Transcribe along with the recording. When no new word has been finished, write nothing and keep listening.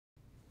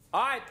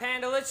All right,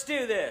 Panda, let's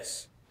do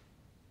this.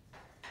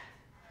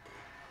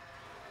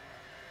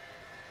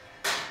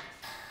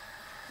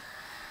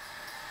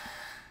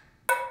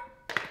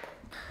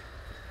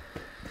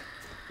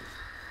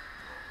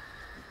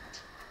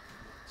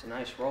 It's a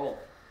nice roll.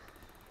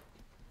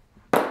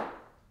 How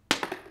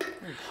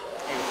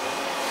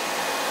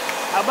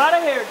about a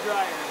hair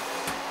dryer?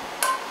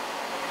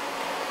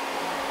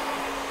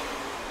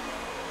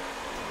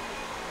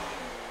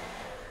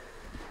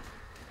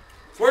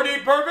 We're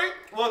Dude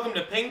Perfect. Welcome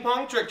to Ping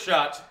Pong Trick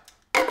Shot.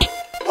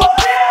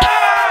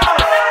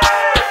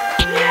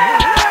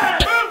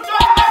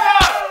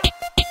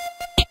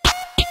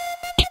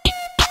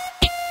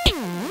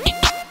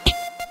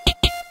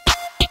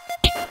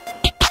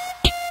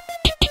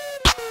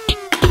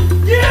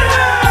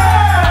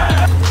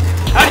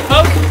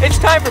 It's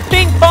time for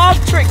Ping Pong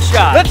Trick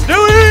Shot. Let's do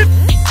it!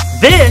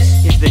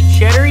 This is the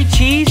cheddar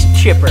cheese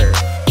chipper.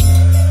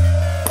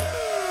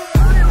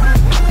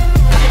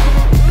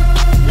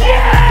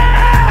 Yeah!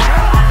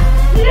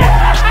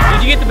 Yeah!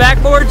 Did you get the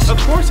backboards? Of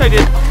course I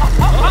did.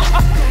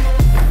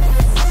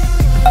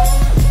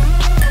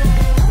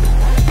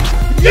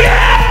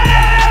 Yeah!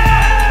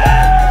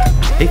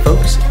 Hey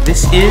folks,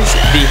 this is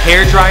the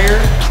hair dryer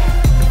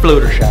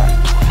floater shot.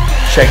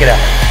 Check it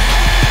out.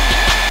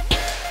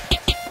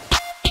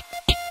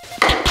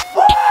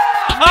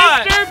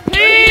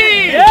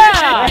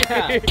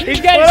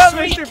 He's got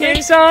his sweet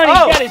kicks on, he's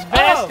got his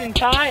vest and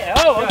tie.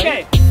 Oh,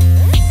 okay.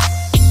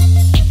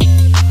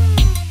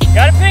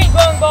 Got a ping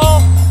pong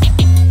ball.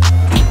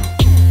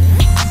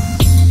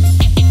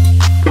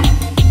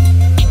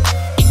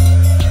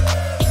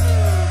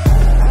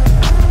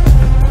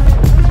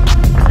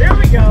 Here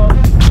we go.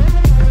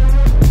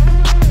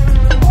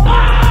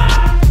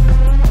 Ah!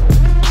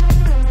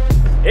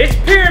 It's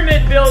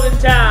pyramid building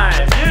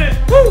time.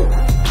 Woo!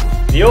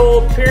 The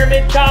old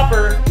pyramid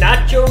topper,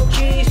 nacho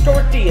cheese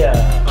tortilla.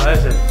 Oh,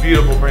 that's a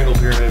beautiful Pringle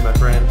pyramid, my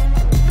friend.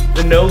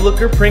 The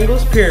no-looker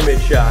Pringles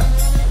pyramid shot.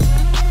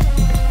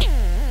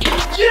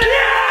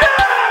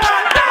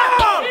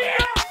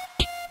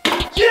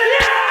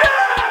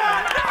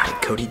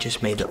 Alright, Cody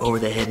just made the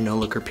over-the-head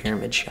no-looker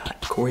pyramid shot.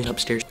 Corey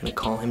upstairs is gonna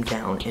call him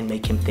down and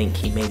make him think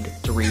he made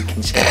 3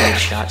 consecutive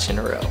shots in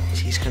a row.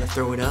 He's gonna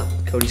throw it up,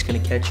 Cody's gonna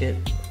catch it.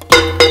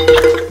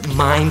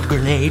 Mind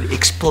grenade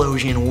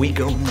explosion, we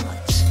go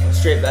nuts.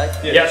 Straight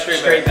back? Yeah,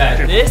 straight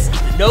back. This is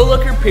the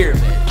no-looker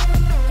pyramid.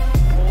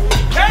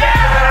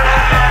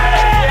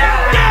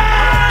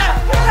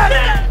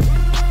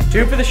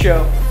 Two for the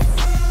show.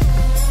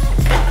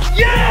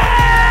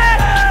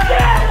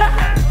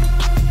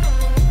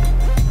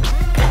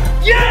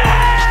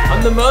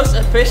 I'm the most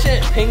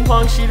efficient ping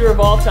pong shooter of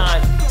all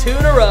time. 2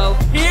 in a row.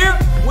 Here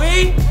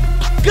we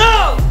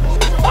go!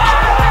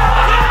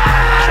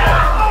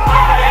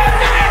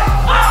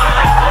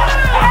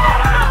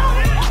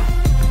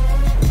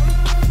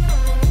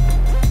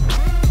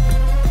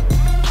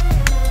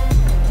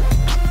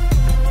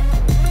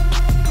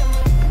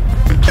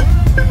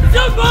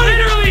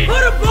 Literally!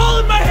 Put a ball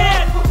in my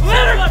hand!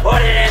 Literally!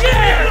 Put it in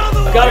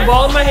there! Got a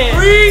ball in my hand.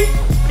 3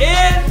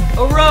 in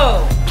a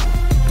row.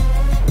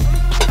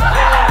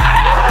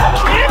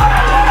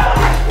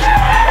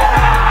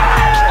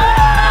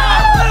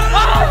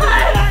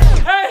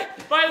 Hey,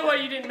 by the way,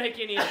 you didn't make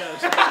any of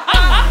those.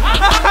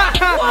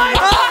 What?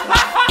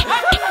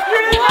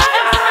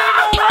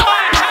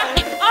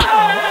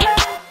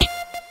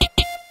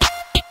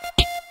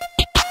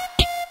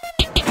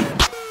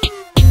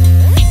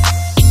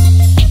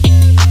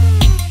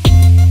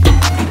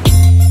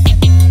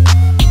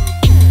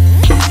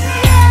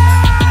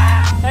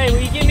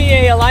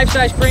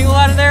 Life-size Pringle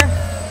out of there?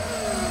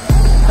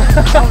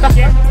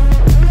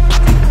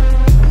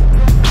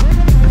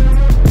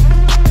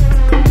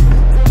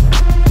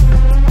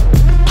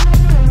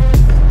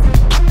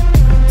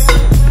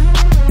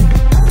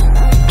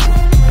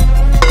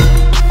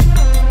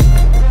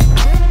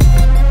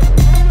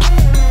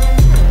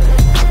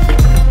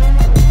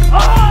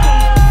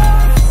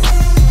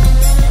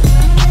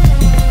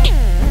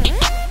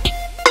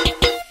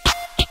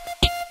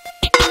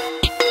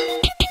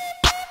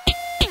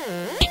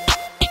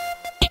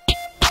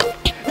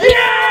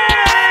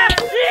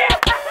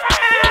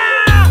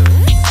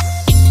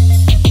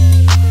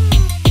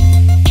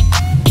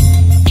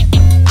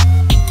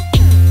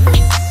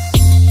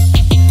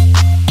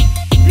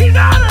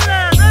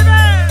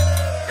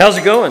 How's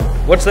it going?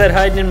 What's that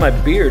hiding in my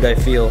beard I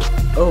feel?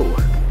 Oh,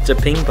 it's a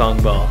ping pong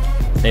ball.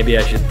 Maybe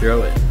I should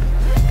throw it.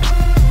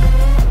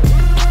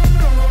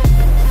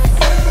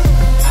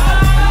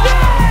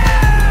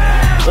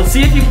 Let's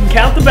see if you can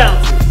count the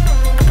bounces.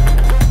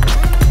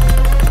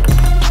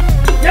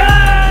 Yeah!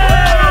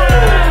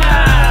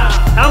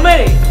 How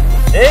many?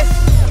 This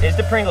is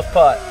the Pringles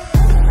putt.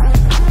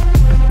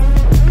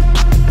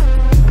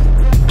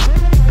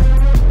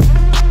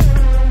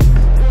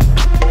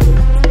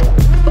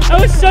 That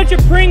was such a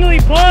Pringly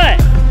putt.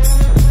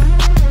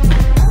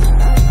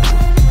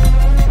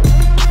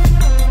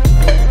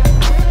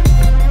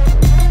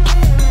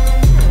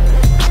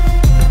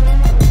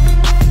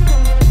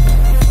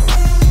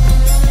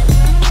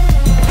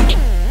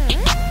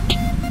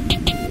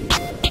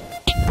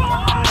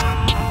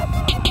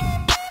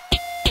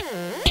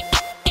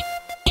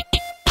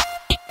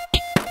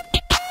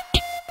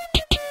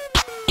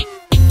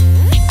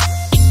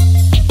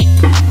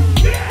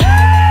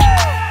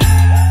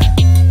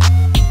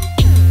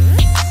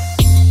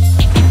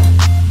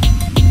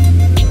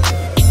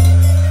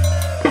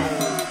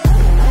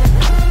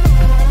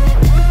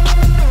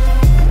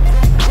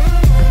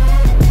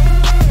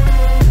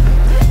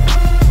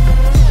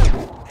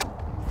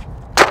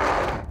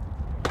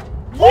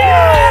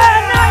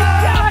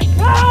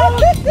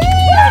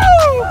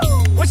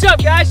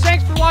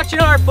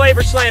 watching our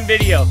Flavor Slam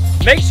video.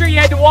 Make sure you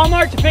head to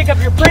Walmart to pick up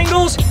your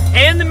Pringles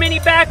and the mini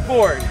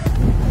backboard.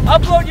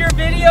 Upload your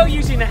video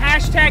using the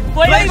hashtag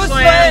Flavor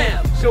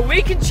Slam so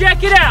we can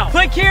check it out.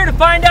 Click here to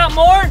find out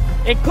more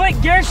and click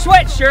Garrett's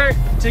sweatshirt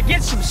to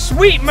get some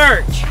sweet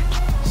merch.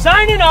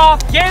 Signing off,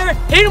 Garrett,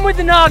 hit him with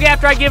the nog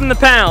after I give him the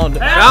pound.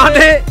 Found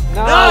it.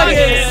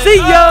 See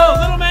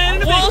ya. Little man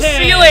in a big We'll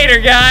can. see you later,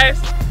 guys.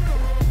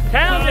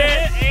 Pound it.